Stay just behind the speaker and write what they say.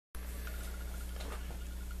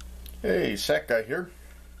Hey, Sack Guy here.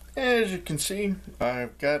 As you can see,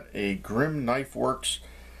 I've got a GrimWorks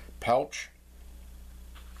pouch,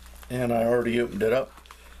 and I already opened it up.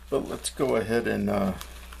 But let's go ahead and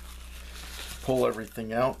pull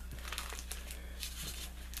everything out.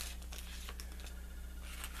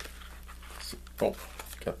 Oh,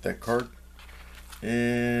 got that card,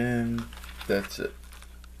 and that's it.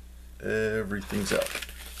 Everything's out.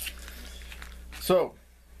 So,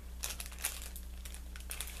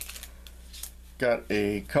 got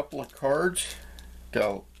a couple of cards.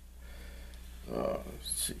 Got, let's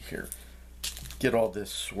see here. Get all this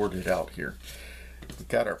sorted out here. We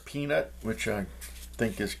got our peanut, which I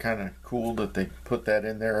think is kind of cool that they put that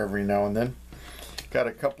in there every now and then. Got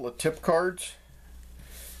a couple of tip cards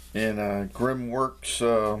and a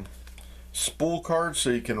GrimWorks spool card, so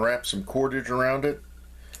you can wrap some cordage around it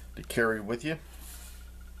to carry with you.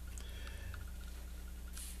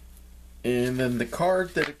 And then the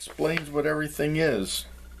card that explains what everything is.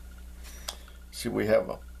 See, we have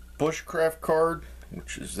a bushcraft card,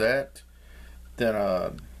 which is that. Then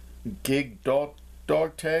a gig dog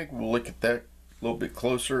tag. We'll look at that a little bit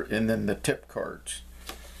closer. And then the tip cards.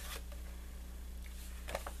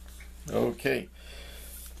 Okay.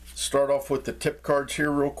 Start off with the tip cards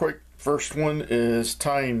here real quick. First one is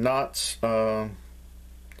tying knots.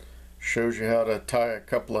 Shows you how to tie a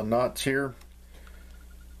couple of knots here.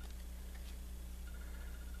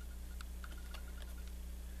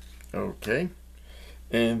 Okay,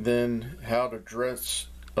 and then how to dress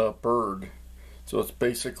a bird. So it's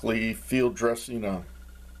basically field dressing a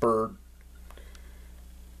bird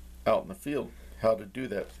out in the field. How to do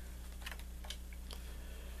that.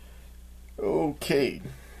 Okay,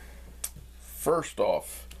 first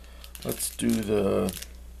off, let's do the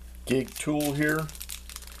gig tool here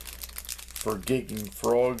for gigging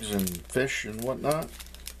frogs and fish and whatnot.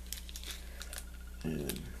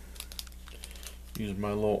 And use my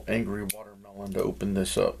little angry watermelon to open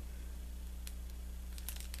this up.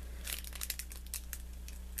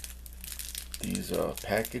 These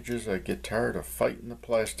packages, I get tired of fighting the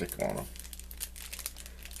plastic on them.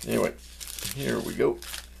 Anyway, here we go.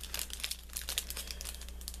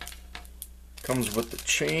 Comes with the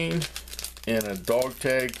chain and a dog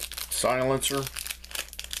tag silencer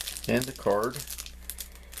and the card.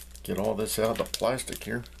 Get all this out of the plastic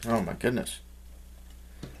here. Oh my goodness.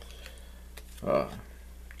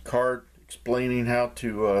 Card explaining how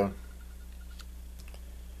to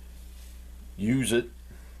use it,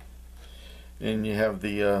 and you have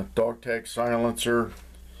the dog tag silencer.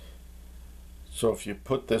 So if you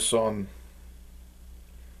put this on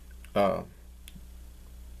to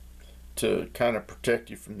kind of protect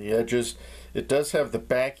you from the edges, it does have the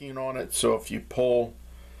backing on it, so if you pull,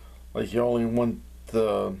 like, you only want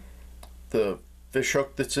the fish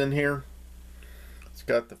hook that's in here. It's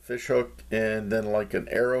got the fish hook and then like an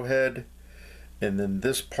arrowhead, and then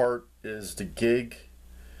this part is the gig.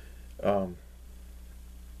 So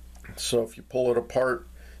if you pull it apart,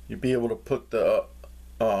 you'll be able to put the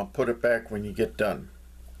put it back when you get done.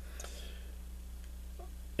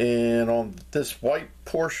 And on this white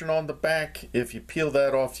portion on the back, if you peel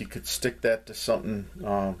that off, you could stick that to something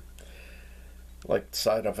like the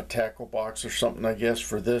side of a tackle box or something, I guess,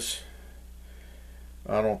 for this.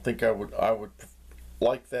 I don't think I would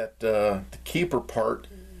like that the keeper part,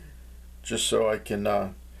 just so I can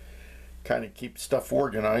kind of keep stuff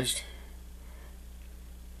organized.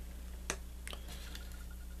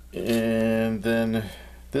 And then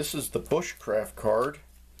this is the bushcraft card.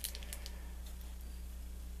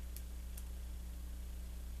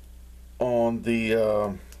 On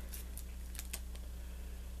the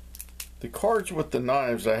cards with the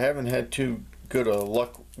knives, I haven't had too good a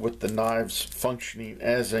luck with the knives functioning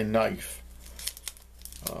as a knife.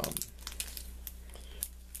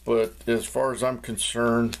 But as far as I'm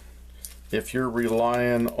concerned, if you're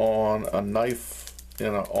relying on a knife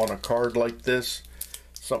on a card like this,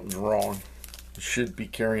 something's wrong. You should be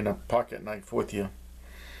carrying a pocket knife with you.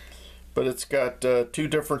 But it's got two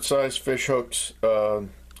different size fish hooks,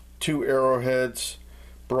 two arrowheads,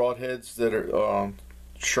 broadheads that are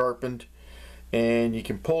sharpened, and you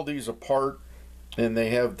can pull these apart, and they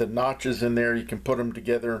have the notches in there. You can put them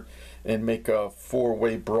together and make a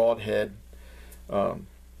four-way broadhead to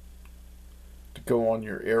go on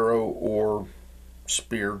your arrow or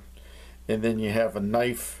spear. And then you have a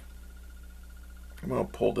knife. I'm going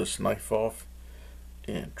to pull this knife off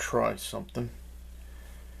and try something.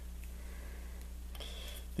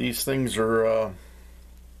 These things are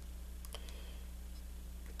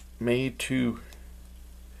made to,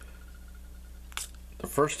 the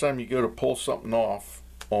first time you go to pull something off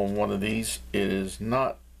on one of these, it is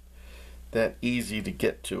not that easy to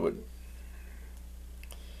get to it.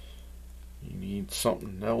 You need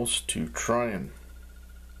something else to try and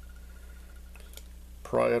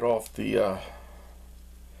pry it off the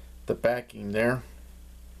backing there.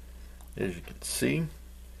 As you can see,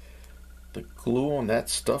 the glue on that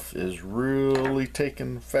stuff is really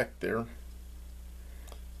taking effect there.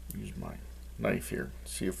 Use my knife here,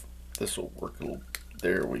 see if this will work a little.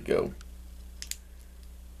 There we go.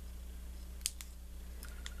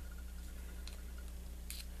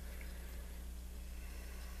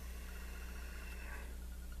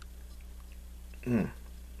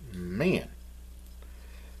 Man,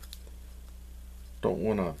 don't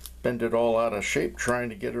want to bend it all out of shape trying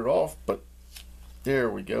to get it off, but there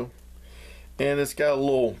we go. And it's got a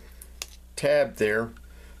little tab there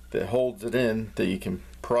that holds it in that you can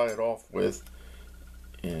pry it off with.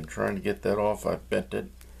 And trying to get that off, I bent it.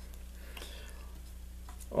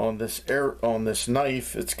 On this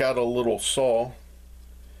knife, it's got a little saw.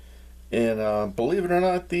 And believe it or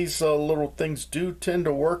not, these little things do tend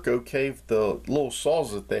to work okay. The little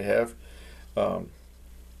saws that they have,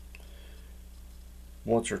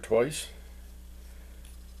 once or twice.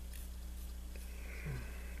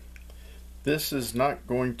 This is not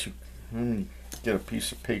going to, let me get a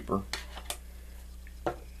piece of paper.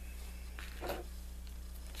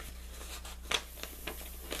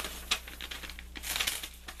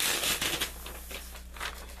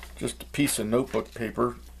 Just a piece of notebook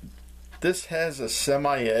paper. This has a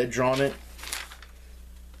semi-edge on it,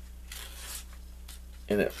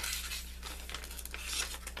 and it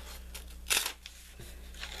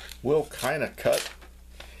will kind of cut,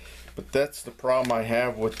 but that's the problem I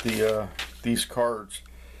have with these cards.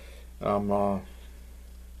 I'm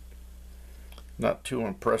not too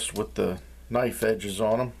impressed with the knife edges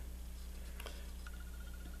on them.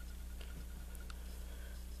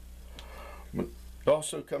 It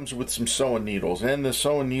also comes with some sewing needles, and the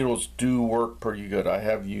sewing needles do work pretty good. I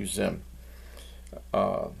have used them.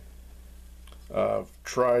 I've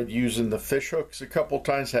tried using the fish hooks a couple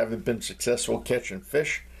times, haven't been successful catching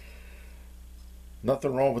fish.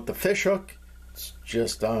 Nothing wrong with the fish hook. It's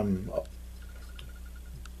just I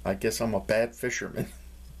guess I'm a bad fisherman.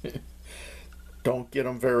 Don't get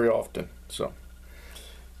them very often. So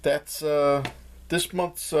that's this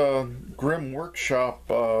month's GrimWorks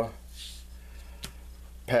Sept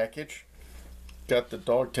package. Got the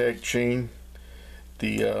dog tag chain,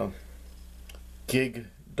 the gig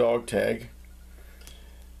dog tag,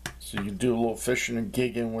 so you can do a little fishing and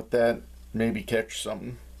gigging with that, maybe catch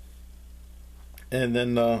something. And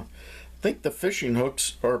then I think the fishing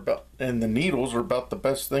hooks are about, and the needles are about the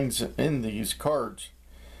best things in these cards.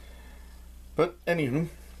 But anywho,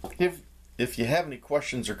 if you have any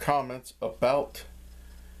questions or comments about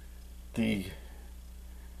the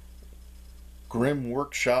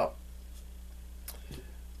GrimWorks Sept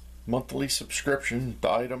monthly subscription, the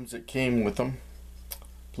items that came with them,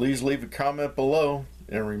 please leave a comment below,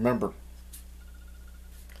 and remember,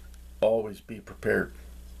 always be prepared.